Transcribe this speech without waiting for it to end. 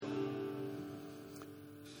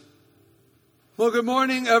Well, good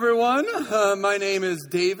morning, everyone. My name is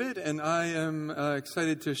David, and I am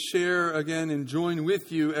excited to share again and join with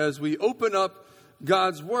you as we open up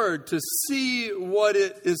God's Word to see what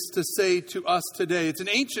it is to say to us today. It's an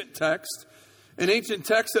ancient text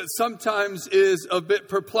that sometimes is a bit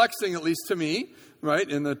perplexing, at least to me, right,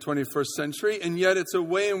 in the 21st century, and yet it's a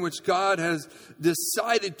way in which God has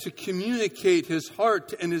decided to communicate His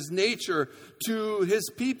heart and His nature to His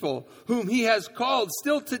people, whom He has called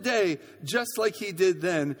still today, just like He did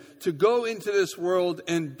then, to go into this world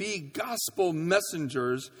and be gospel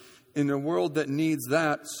messengers in a world that needs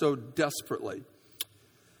that so desperately.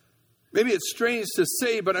 Maybe it's strange to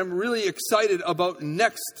say, but I'm really excited about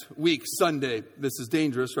next week, Sunday. This is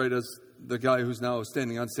dangerous, right, as the guy who's now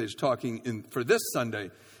standing on stage talking for this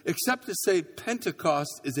Sunday, except to say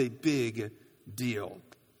Pentecost is a big deal.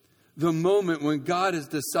 The moment when God has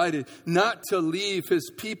decided not to leave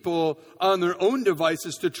His people on their own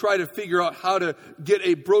devices to try to figure out how to get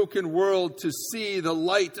a broken world to see the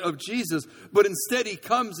light of Jesus, but instead He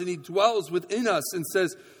comes and He dwells within us and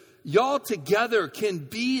says, y'all together can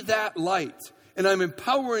be that light, and I'm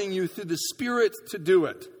empowering you through the Spirit to do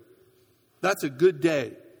it. That's a good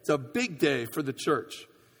day. It's a big day for the church.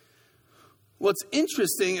 What's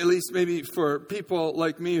interesting, at least maybe for people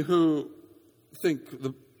like me who think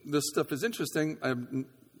this stuff is interesting, I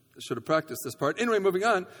should have practiced this part. Anyway, moving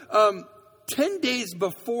on. 10 days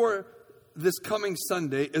before this coming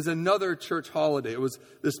Sunday is another church holiday. It was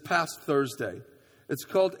this past Thursday. It's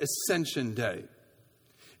called Ascension Day.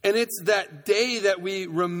 And it's that day that we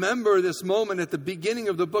remember this moment at the beginning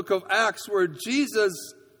of the book of Acts where Jesus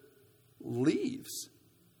leaves.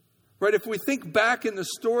 Right, if we think back in the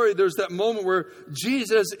story, there's that moment where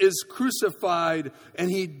Jesus is crucified and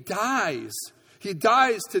He dies. He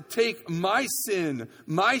dies to take my sin,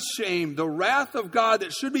 my shame, the wrath of God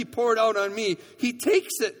that should be poured out on me. He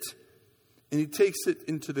takes it, and He takes it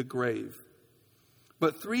into the grave.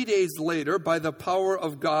 But 3 days later, by the power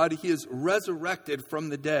of God, He is resurrected from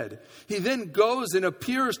the dead. He then goes and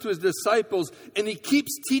appears to His disciples, and He keeps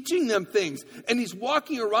teaching them things. And He's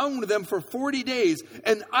walking around with them for 40 days.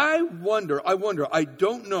 And I wonder, I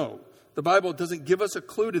don't know. The Bible doesn't give us a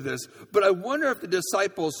clue to this. But I wonder if the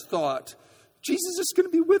disciples thought, Jesus is going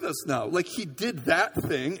to be with us now. Like He did that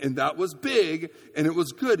thing, and that was big, and it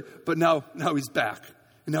was good. But now He's back.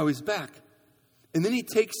 And now He's back. And then He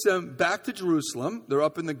takes them back to Jerusalem. They're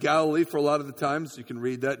up in the Galilee for a lot of the times. You can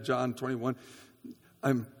read that, John 21.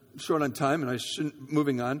 I'm short on time, and I shouldn't.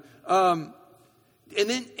 Moving on. And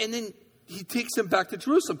then He takes them back to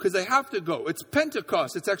Jerusalem because they have to go. It's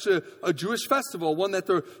Pentecost. It's actually a Jewish festival, one that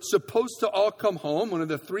they're supposed to all come home. One of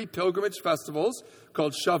the 3 pilgrimage festivals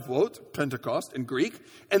called Shavuot, Pentecost in Greek,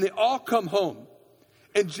 and they all come home.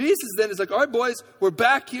 And Jesus then is like, all right, boys, we're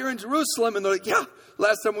back here in Jerusalem. And they're like, yeah,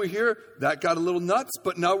 last time we were here, that got a little nuts,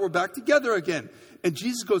 but now we're back together again. And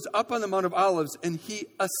Jesus goes up on the Mount of Olives and He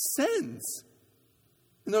ascends.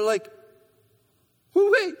 And they're like,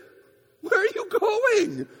 wait, where are you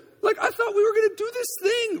going? Like, I thought we were going to do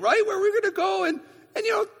this thing, right? Where we're going to go and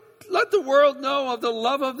let the world know of the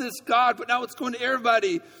love of this God, but now it's going to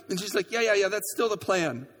everybody. And she's like, yeah, that's still the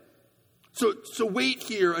plan. So wait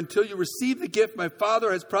here until you receive the gift my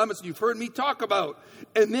Father has promised you've heard me talk about,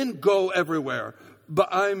 and then go everywhere. But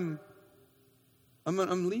I'm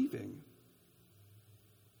leaving.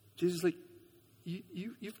 Jesus is like,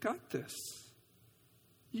 you've got this.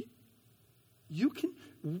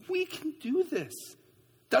 We can do this.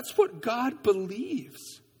 That's what God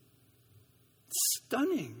believes. It's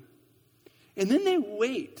stunning. And then they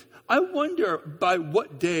wait. I wonder by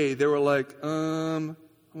what day they were like,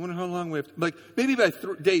 I wonder how long we have to, like maybe by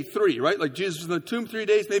day 3, right? Like Jesus was in the tomb 3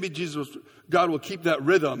 days. Maybe God will keep that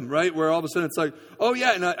rhythm, right? Where all of a sudden it's like, oh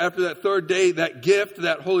yeah, and after that 3rd day, that gift,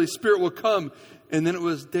 that Holy Spirit will come. And then it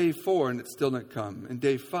was day 4 and it still didn't come. And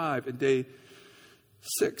day 5 and day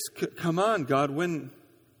 6. Come on, God, when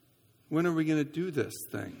are we going to do this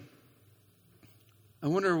thing? I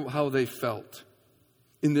wonder how they felt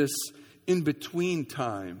in this in-between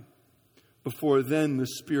time before then the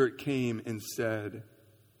Spirit came and said,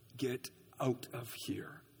 get out of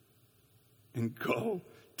here and go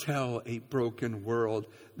tell a broken world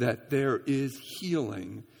that there is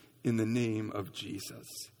healing in the name of Jesus.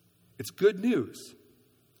 It's good news.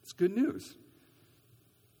 It's good news.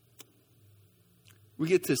 We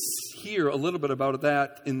get to hear a little bit about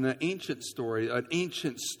that in the ancient story, an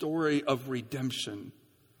ancient story of redemption,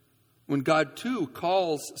 when God too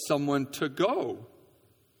calls someone to go.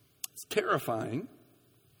 It's terrifying,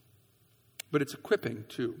 but it's equipping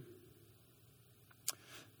too.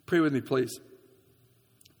 Pray with me, please.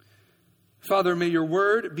 Father, may your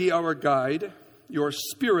word be our guide your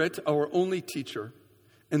Spirit, our only teacher,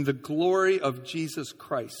 and the glory of Jesus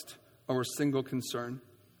Christ, our single concern,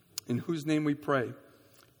 in whose name we pray.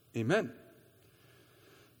 Amen.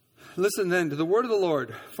 Listen then to the word of the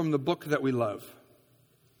Lord from the book that we love.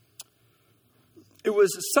 It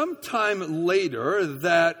was sometime later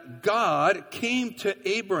that God came to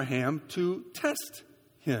Abraham to test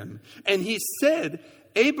him. And he said,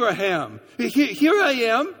 Abraham, here I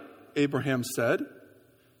am, Abraham said.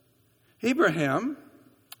 Abraham,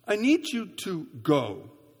 I need you to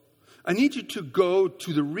go. I need you to go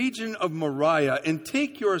to the region of Moriah and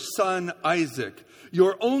take your son Isaac,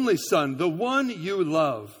 your only son, the one you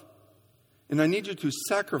love. And I need you to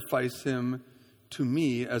sacrifice him to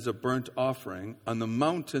me as a burnt offering on the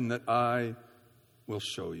mountain that I will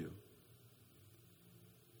show you.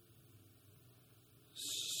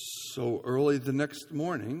 So early the next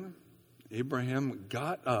morning, Abraham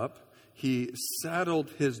got up, he saddled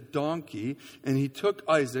his donkey, and he took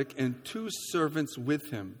Isaac and 2 servants with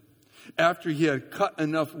him. After he had cut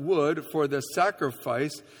enough wood for the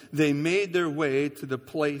sacrifice, they made their way to the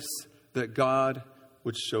place that God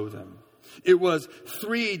would show them. It was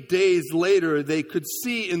 3 days later they could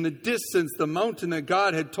see in the distance the mountain that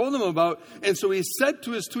God had told them about. And so he said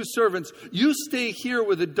to his 2 servants, you stay here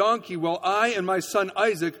with the donkey while I and my son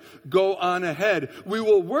Isaac go on ahead. We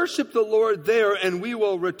will worship the Lord there and we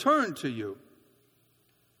will return to you.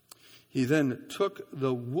 He then took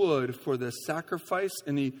the wood for the sacrifice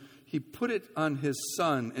and he put it on his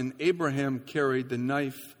son, and Abraham carried the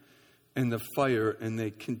knife and the fire, and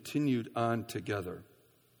they continued on together.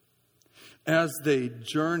 As they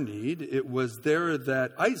journeyed, it was there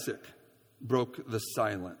that Isaac broke the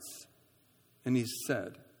silence. And he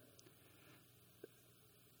said,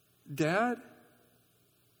 Dad?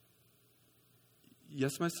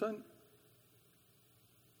 Yes, my son?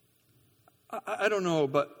 I don't know,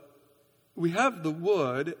 but we have the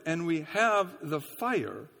wood and we have the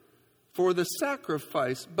fire for the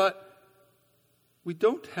sacrifice, but we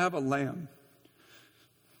don't have a lamb.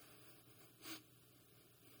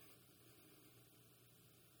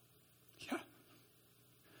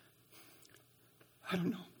 I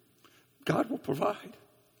don't know. God will provide.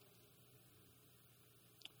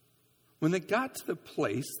 When they got to the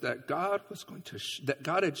place that God was going to, that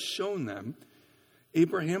God had shown them,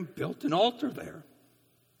 Abraham built an altar there,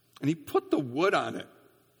 and he put the wood on it.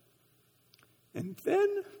 And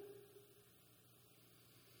then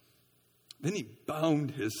he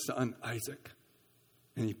bound his son Isaac,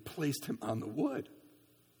 and he placed him on the wood.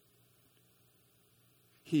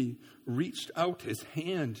 He reached out his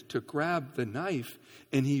hand to grab the knife,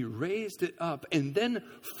 and he raised it up. And then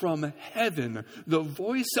from heaven, the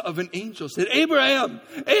voice of an angel said, Abraham,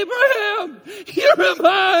 Abraham, here am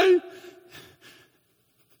I.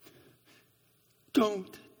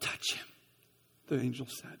 Don't touch him, the angel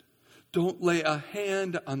said. Don't lay a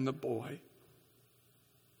hand on the boy.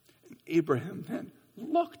 And Abraham then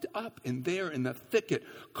looked up, and there in the thicket,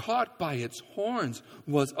 caught by its horns,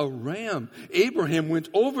 was a ram. Abraham went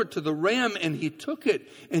over to the ram, and he took it,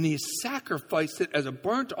 and he sacrificed it as a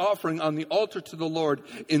burnt offering on the altar to the Lord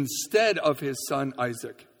instead of his son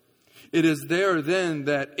Isaac. It is there then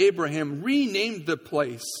that Abraham renamed the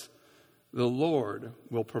place, the Lord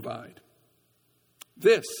will provide.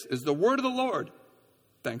 This is the word of the Lord.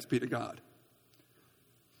 Thanks be to God.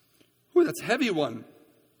 Ooh, that's a heavy one.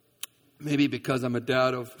 Maybe because I'm a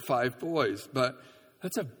dad of 5 boys, but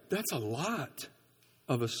that's a lot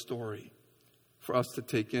of a story for us to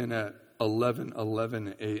take in at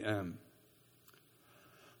 11:11 a.m.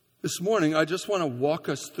 This morning, I just want to walk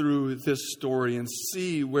us through this story and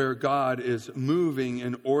see where God is moving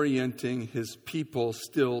and orienting his people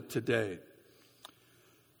still today.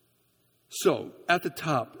 So, at the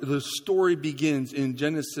top, the story begins in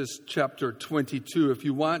Genesis chapter 22. If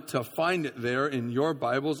you want to find it there in your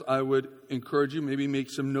Bibles, I would encourage you, maybe make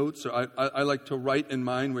some notes. I like to write in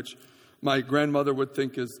mine, which my grandmother would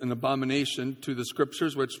think is an abomination to the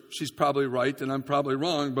scriptures, which she's probably right and I'm probably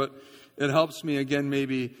wrong, but it helps me, again,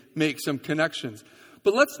 maybe make some connections.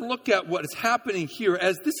 But let's look at what is happening here,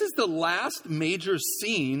 as this is the last major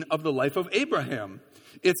scene of the life of Abraham.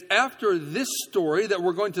 It's after this story that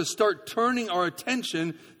we're going to start turning our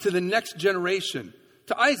attention to the next generation,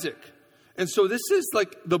 to Isaac. And so this is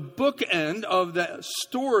like the bookend of the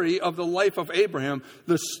story of the life of Abraham.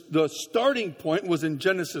 The starting point was in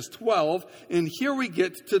Genesis 12. And here we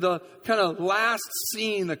get to the kind of last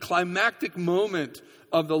scene, the climactic moment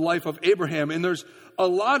of the life of Abraham. And there's a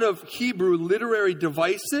lot of Hebrew literary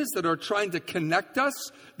devices that are trying to connect us,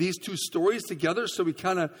 these two stories together, so we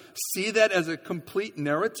kind of see that as a complete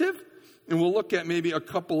narrative. And we'll look at maybe a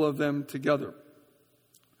couple of them together.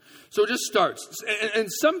 So it just starts. And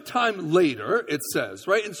sometime later, it says,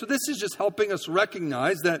 right? And so this is just helping us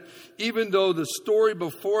recognize that even though the story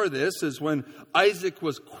before this is when Isaac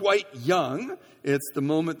was quite young, it's the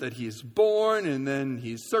moment that he's born and then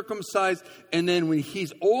he's circumcised. And then when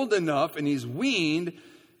he's old enough and he's weaned,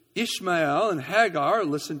 Ishmael and Hagar,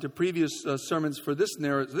 listen to previous sermons for this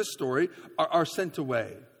story, are sent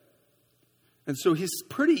away. And so he's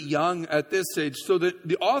pretty young at this age. So that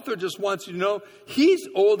the author just wants you to know he's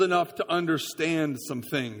old enough to understand some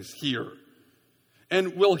things here.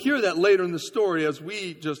 And we'll hear that later in the story, as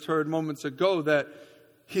we just heard moments ago, that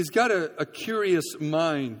he's got a curious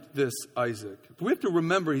mind, this Isaac. But we have to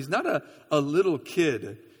remember he's not a little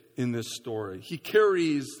kid in this story. He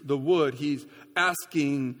carries the wood. He's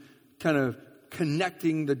asking, kind of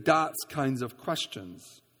connecting the dots kinds of questions.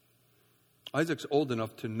 Isaac's old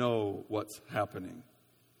enough to know what's happening.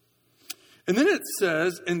 And then it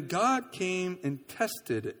says, and God came and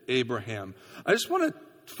tested Abraham. I just want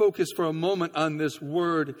to focus for a moment on this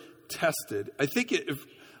word tested. I think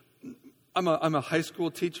I'm a high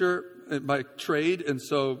school teacher by trade, and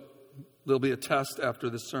so there'll be a test after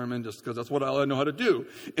this sermon just because that's what I know how to do.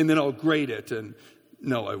 And then I'll grade it. And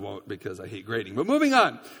no, I won't because I hate grading. But moving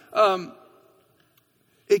on.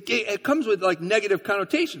 It comes with like negative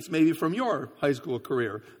connotations, maybe from your high school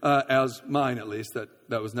career, as mine at least.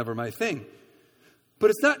 That was never my thing.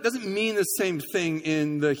 But doesn't mean the same thing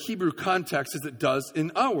in the Hebrew context as it does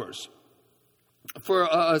in ours. For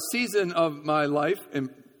a season of my life,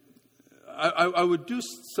 I would do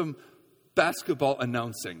some basketball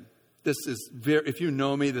announcing. This is if you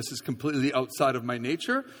know me, this is completely outside of my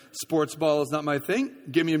nature. Sports ball is not my thing.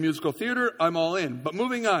 Give me a musical theater, I'm all in. But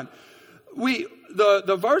moving on.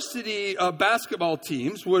 The varsity basketball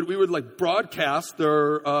teams we would like broadcast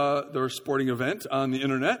their sporting event on the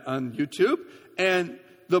internet, on YouTube. And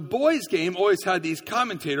the boys' game always had these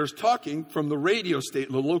commentators talking from the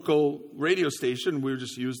local radio station. We would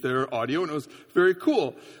just use their audio, and it was very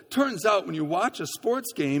cool. Turns out when you watch a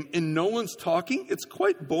sports game and no one's talking, it's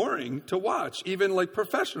quite boring to watch, even like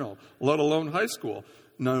professional, let alone high school.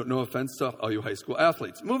 No offense to all you high school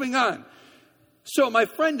athletes. Moving on. So my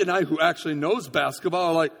friend and I, who actually knows basketball,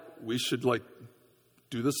 are like, we should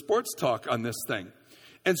do the sports talk on this thing.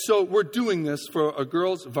 And so we're doing this for a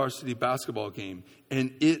girls' varsity basketball game,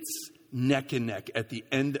 and it's neck and neck at the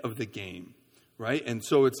end of the game, right? And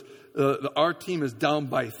so it's our team is down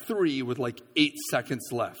by 3 with 8 seconds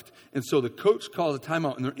left. And so the coach calls a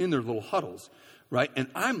timeout, and they're in their little huddles, right? And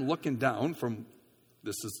I'm looking down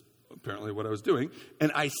this is apparently what I was doing,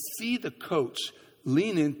 and I see the coach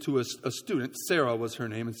lean into a student, Sarah was her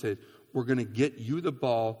name, and said, we're going to get you the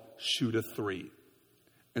ball, shoot a 3.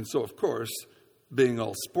 And so, of course, being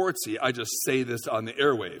all sportsy, I just say this on the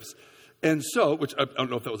airwaves. And so, which I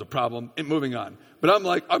don't know if that was a problem, and moving on. But I'm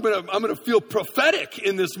like, I'm gonna feel prophetic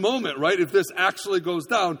in this moment, right? If this actually goes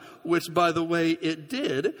down, which, by the way, it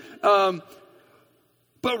did. But,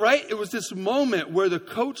 right, it was this moment where the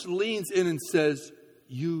coach leans in and says,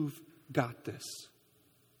 you've got this.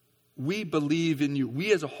 We believe in you.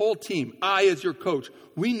 We as a whole team, I as your coach,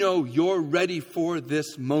 we know you're ready for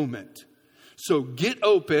this moment. So get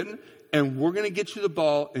open, and we're going to get you the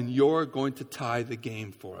ball, and you're going to tie the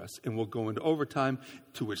game for us. And we'll go into overtime,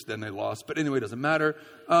 to which then they lost. But anyway, it doesn't matter.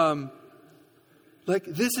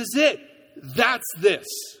 This is it. That's this.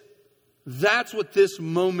 That's what this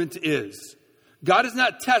moment is. God is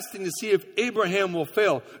not testing to see if Abraham will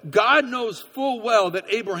fail. God knows full well that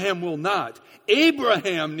Abraham will not.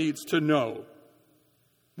 Abraham needs to know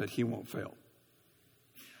that he won't fail.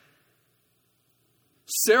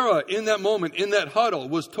 Sarah, in that moment, in that huddle,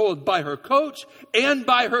 was told by her coach and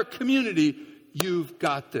by her community, you've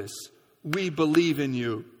got this. We believe in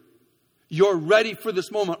you. You're ready for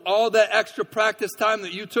this moment. All that extra practice time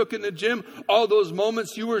that you took in the gym, all those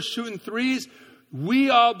moments you were shooting threes, we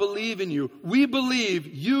all believe in you. We believe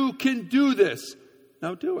you can do this.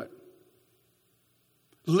 Now do it.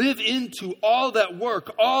 Live into all that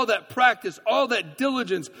work, all that practice, all that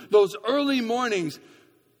diligence, those early mornings.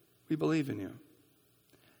 We believe in you.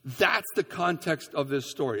 That's the context of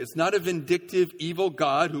this story. It's not a vindictive, evil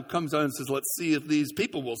God who comes on and says, let's see if these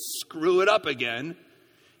people will screw it up again.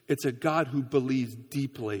 It's a God who believes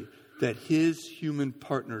deeply that his human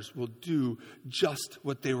partners will do just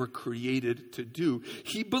what they were created to do.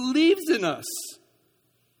 He believes in us.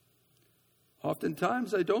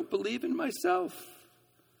 Oftentimes, I don't believe in myself.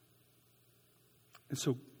 And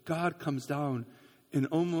so God comes down and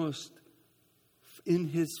almost in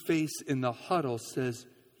his face in the huddle says,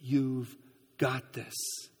 you've got this.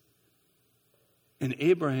 And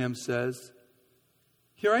Abraham says,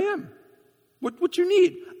 here I am. What you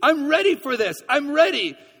need? I'm ready for this. I'm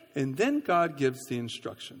ready. And then God gives the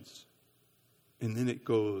instructions. And then it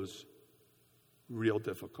goes real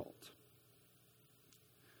difficult.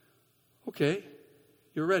 Okay,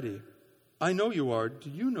 you're ready. I know you are. Do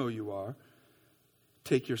you know you are?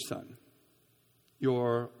 Take your son,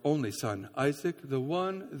 your only son, Isaac, the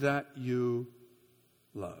one that you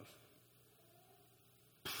love.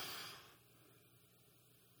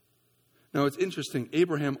 Now, it's interesting.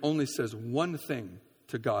 Abraham only says one thing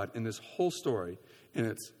to God in this whole story, and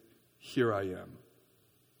it's, here I am.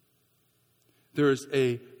 There is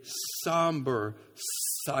a somber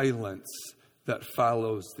silence that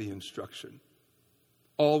follows the instruction.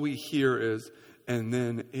 All we hear is, and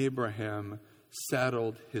then Abraham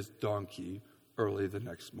saddled his donkey early the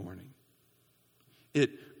next morning.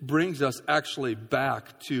 It brings us actually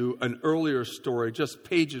back to an earlier story, just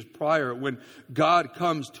pages prior, when God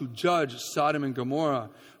comes to judge Sodom and Gomorrah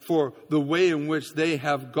for the way in which they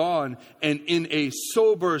have gone. And in a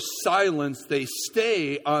sober silence, they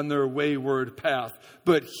stay on their wayward path.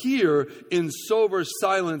 But here, in sober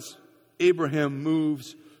silence, Abraham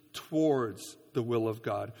moves towards the will of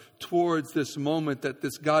God, towards this moment that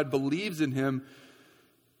this God believes in him.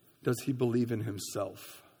 Does he believe in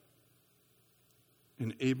himself?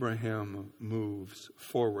 And Abraham moves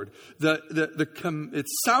forward. It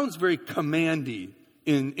sounds very commandy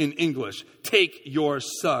in English. Take your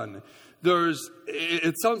son.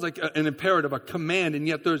 It sounds like an imperative, a command, and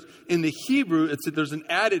yet in the Hebrew there's an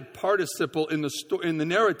added participle in the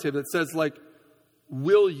narrative that says, like,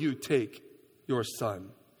 will you take your son?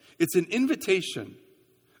 It's an invitation.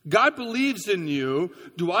 God believes in you.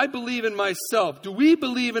 Do I believe in myself? Do we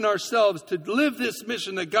believe in ourselves to live this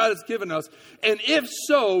mission that God has given us? And if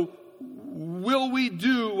so, will we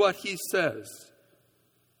do what he says?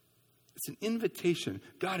 It's an invitation.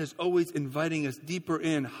 God is always inviting us deeper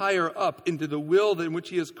in, higher up into the will in which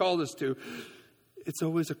he has called us to. It's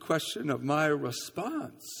always a question of my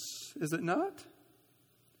response, is it not?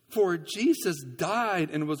 For Jesus died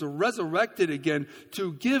and was resurrected again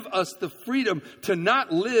to give us the freedom to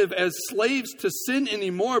not live as slaves to sin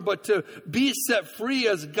anymore, but to be set free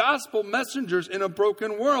as gospel messengers in a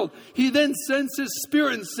broken world. He then sends his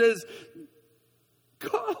Spirit and says,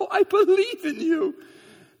 "Go, I believe in you."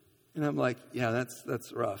 And I'm like, yeah,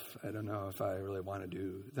 that's rough. I don't know if I really want to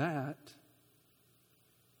do that.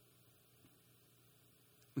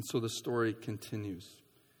 And so the story continues.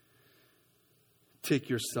 Take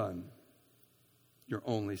your son, your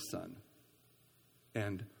only son,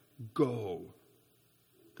 and go,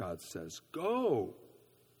 God says. Go.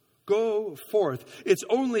 Go forth. It's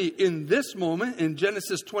only in this moment in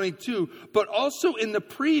Genesis 22, but also in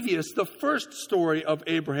the first story of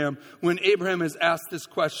Abraham, when Abraham is asked this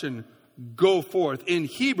question, go forth. In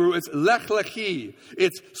Hebrew, it's lech lechi.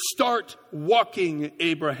 It's start walking,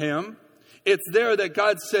 Abraham. It's there that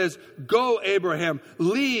God says, go, Abraham,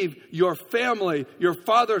 leave your family, your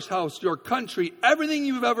father's house, your country, everything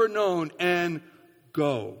you've ever known, and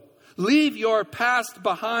go. Leave your past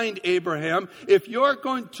behind, Abraham. If you're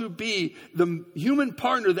going to be the human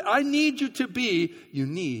partner that I need you to be, you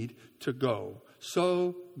need to go.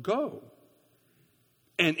 So go.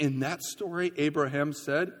 And in that story, Abraham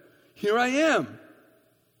said, here I am.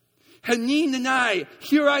 Hani nanai,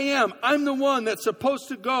 here I am. I'm the one that's supposed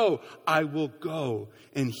to go. I will go.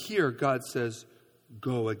 And here God says,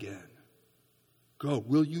 go again. Go.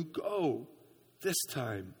 Will you go this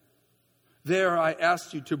time? There I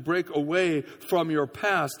asked you to break away from your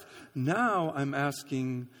past. Now I'm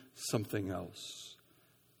asking something else.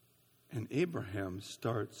 And Abraham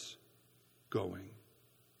starts going.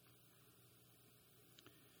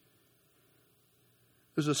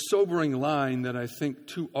 There's a sobering line that I think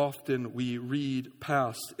too often we read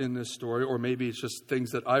past in this story, or maybe it's just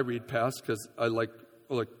things that I read past because I like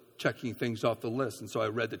checking things off the list. And so I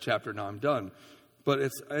read the chapter, now I'm done. But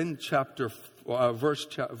it's in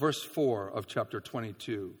verse 4 of chapter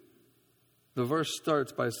 22. The verse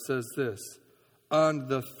starts by says this, on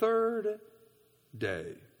the third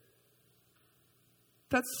day.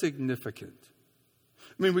 That's significant.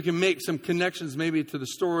 I mean, we can make some connections maybe to the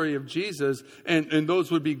story of Jesus, and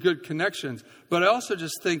those would be good connections. But I also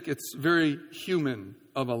just think it's very human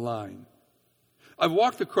of a line. I've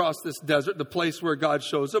walked across this desert, the place where God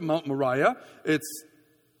shows up, Mount Moriah. It's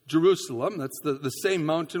Jerusalem. That's the same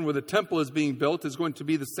mountain where the temple is being built, is going to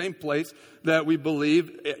be the same place that we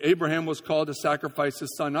believe Abraham was called to sacrifice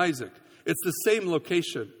his son Isaac. It's the same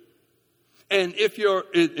location. And if you're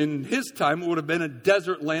in his time, it would have been a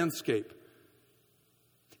desert landscape.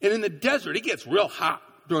 And in the desert, it gets real hot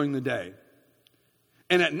during the day.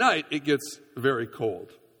 And at night, it gets very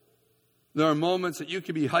cold. There are moments that you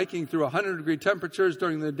could be hiking through 100-degree temperatures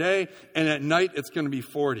during the day, and at night it's going to be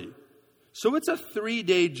 40. So it's a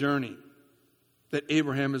 3-day journey that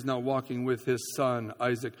Abraham is now walking with his son,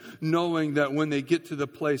 Isaac, knowing that when they get to the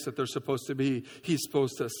place that they're supposed to be, he's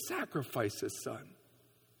supposed to sacrifice his son.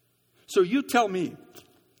 So you tell me,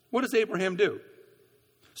 what does Abraham do?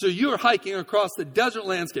 So you're hiking across the desert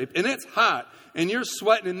landscape, and it's hot, and you're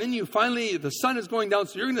sweating, and then the sun is going down,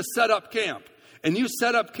 so you're going to set up camp. And you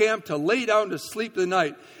set up camp to lay down to sleep the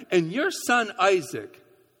night. And your son Isaac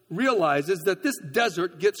realizes that this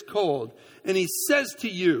desert gets cold. And he says to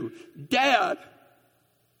you, Dad,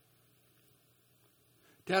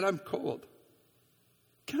 I'm cold.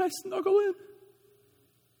 Can I snuggle in?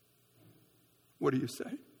 What do you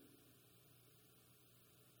say?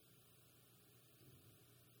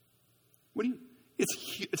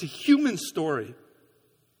 It's a human story.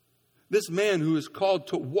 This man who is called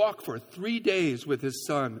to walk for 3 days with his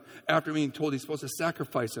son after being told he's supposed to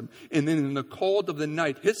sacrifice him. And then in the cold of the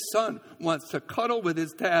night, his son wants to cuddle with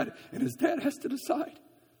his dad. And his dad has to decide.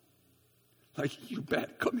 Like, you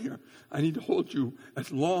bet, come here. I need to hold you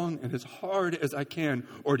as long and as hard as I can.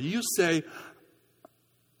 Or do you say,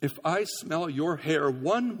 if I smell your hair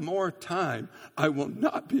one more time, I will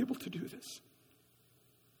not be able to do this.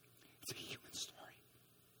 It's a human story.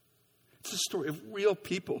 It's a story of real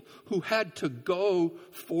people who had to go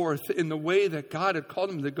forth in the way that God had called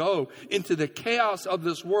them to go into the chaos of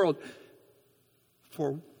this world.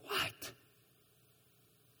 For what?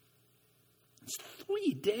 It's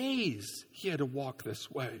 3 days he had to walk this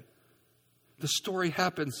way. The story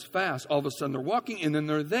happens fast. All of a sudden they're walking and then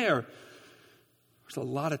they're there. There's a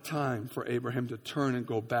lot of time for Abraham to turn and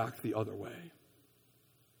go back the other way.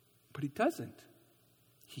 But he doesn't.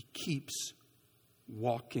 He keeps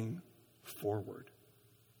walking forward.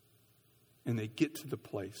 And they get to the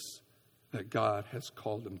place that God has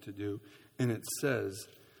called them to do. And it says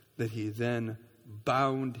that he then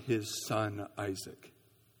bound his son Isaac.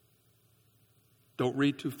 Don't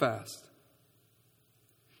read too fast.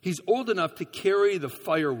 He's old enough to carry the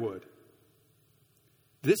firewood.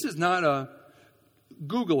 This is not a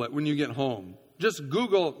Google it when you get home. Just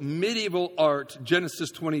Google medieval art, Genesis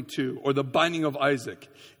 22, or the binding of Isaac.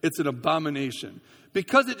 It's an abomination.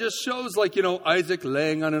 Because it just shows Isaac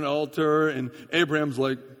laying on an altar and Abraham's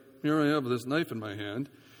like, here I have this knife in my hand.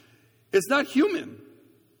 It's not human.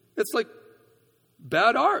 It's like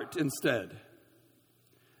bad art instead.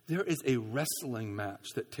 There is a wrestling match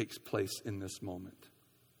that takes place in this moment.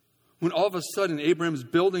 When all of a sudden Abraham's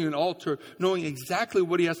building an altar, knowing exactly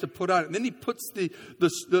what he has to put on it. And then he puts the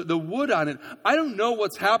wood on it. I don't know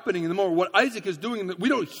what's happening in the moment, what Isaac is doing. We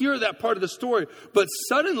don't hear that part of the story. But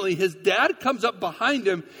suddenly his dad comes up behind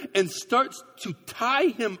him and starts to tie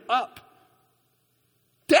him up.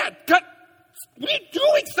 Dad, what are you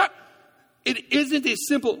doing? Stop. It isn't a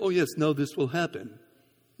simple, oh yes, no, this will happen.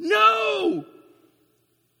 No!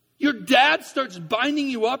 Your dad starts binding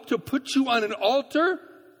you up to put you on an altar?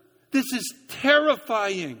 This is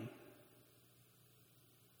terrifying.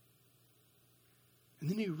 And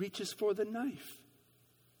then he reaches for the knife.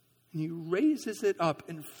 And he raises it up.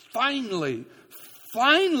 And finally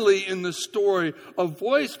in the story, a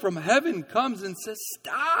voice from heaven comes and says,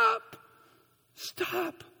 stop.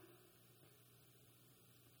 Stop.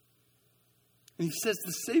 And he says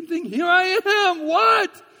the same thing. Here I am.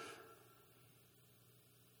 What?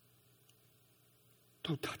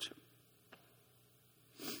 Don't touch him.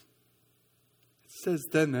 Says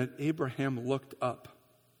then that Abraham looked up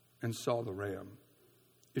and saw the ram.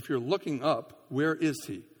 If you're looking up, where is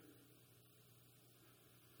he?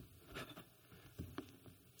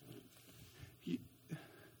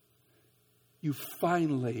 You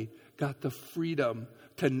finally got the freedom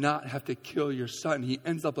to not have to kill your son. He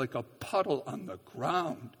ends up like a puddle on the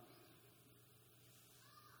ground.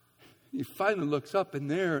 He finally looks up,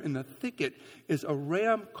 and there in the thicket is a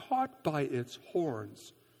ram caught by its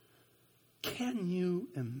horns. Can you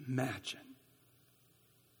imagine?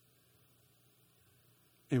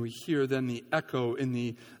 And we hear then the echo in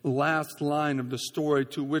the last line of the story,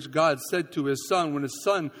 to which God said to his son when his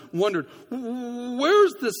son wondered,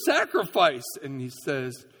 where's the sacrifice? And he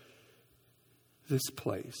says, this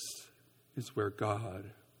place is where God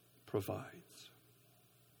provides.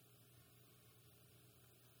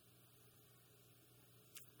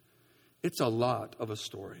 It's a lot of a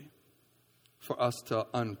story for us to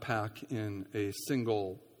unpack in a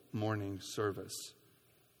single morning service.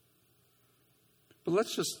 But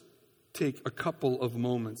let's just take a couple of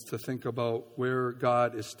moments to think about where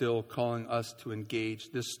God is still calling us to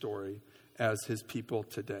engage this story as his people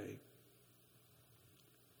today.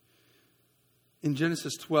 In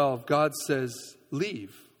Genesis 12, God says,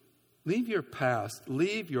 leave. Leave your past.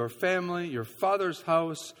 Leave your family, your father's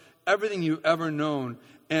house, everything you've ever known,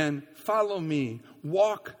 and follow me.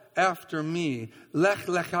 Walk after me. Lech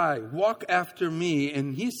lechai. Walk after me.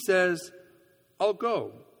 And he says, I'll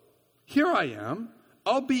go. Here I am.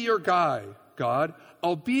 I'll be your guy, God.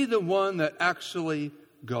 I'll be the one that actually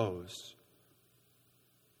goes.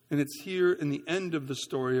 And it's here in the end of the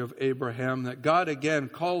story of Abraham that God again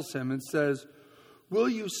calls him and says, will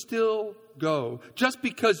you still go? Just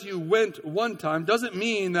because you went one time doesn't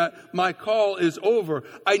mean that my call is over.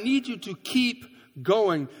 I need you to keep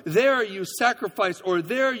going. There you sacrificed, or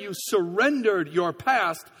there you surrendered your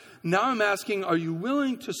past. Now I'm asking, are you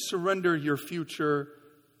willing to surrender your future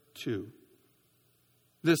too?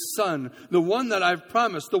 This son, the one that I've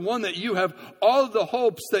promised, the one that you have all the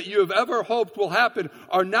hopes that you have ever hoped will happen,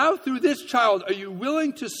 are now through this child. Are you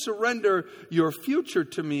willing to surrender your future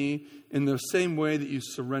to me in the same way that you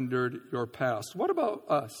surrendered your past? What about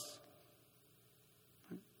us?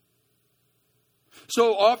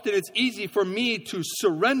 So often it's easy for me to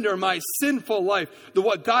surrender my sinful life,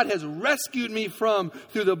 what God has rescued me from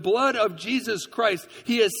through the blood of Jesus Christ.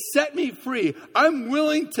 He has set me free. I'm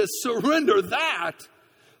willing to surrender that.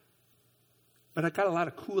 But I got a lot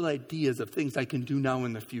of cool ideas of things I can do now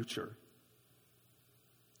in the future.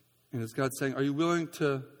 And is God saying, are you willing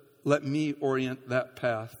to let me orient that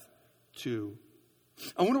path too?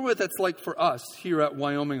 I wonder what that's like for us here at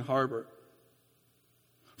Wyoming Harbor.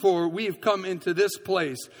 For we've come into this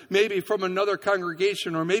place, maybe from another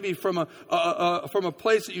congregation, or maybe from a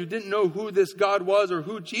place that you didn't know who this God was or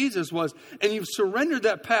who Jesus was, and you've surrendered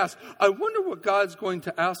that past. I wonder what God's going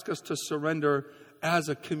to ask us to surrender as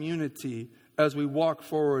a community as we walk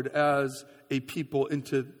forward as a people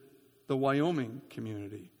into the Wyoming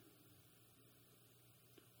community.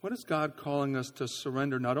 What is God calling us to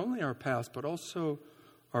surrender, not only our past, but also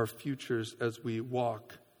our futures as we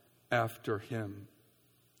walk after Him?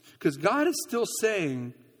 Because God is still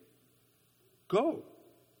saying, go,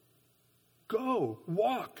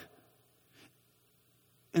 walk.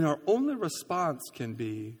 And our only response can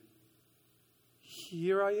be,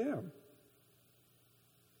 here I am.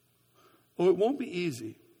 Oh, it won't be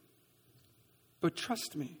easy. But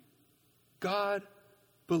trust me, God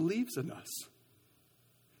believes in us.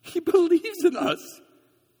 He believes in us.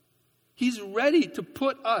 He's ready to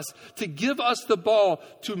to give us the ball,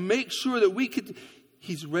 to make sure that we could.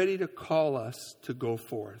 He's ready to call us to go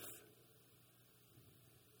forth.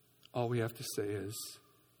 All we have to say is,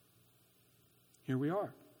 here we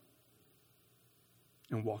are.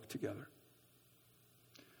 And walk together.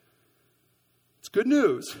 It's good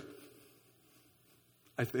news.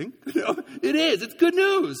 I think. It is. It's good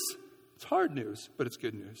news. It's hard news, but it's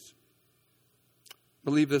good news.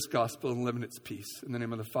 Believe this gospel and live in its peace. In the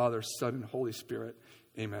name of the Father, Son, and Holy Spirit.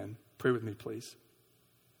 Amen. Pray with me, please.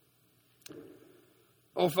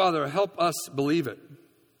 Oh, Father, help us believe it.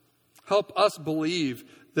 Help us believe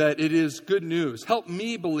that it is good news. Help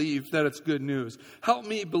me believe that it's good news. Help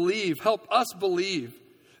us believe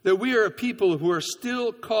that we are a people who are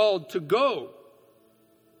still called to go.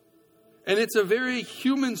 And it's a very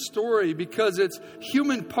human story because it's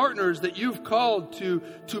human partners that you've called to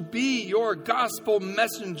be your gospel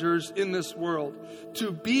messengers in this world,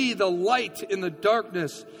 to be the light in the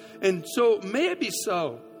darkness. And so may it be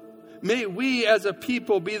so. May we as a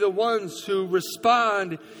people be the ones who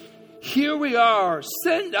respond, here we are,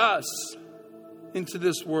 send us into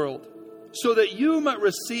this world so that you might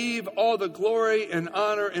receive all the glory and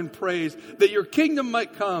honor and praise, that your kingdom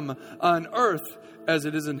might come on earth as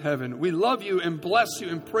it is in heaven. We love you and bless you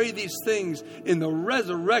and pray these things in the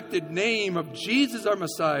resurrected name of Jesus our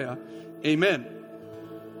Messiah. Amen.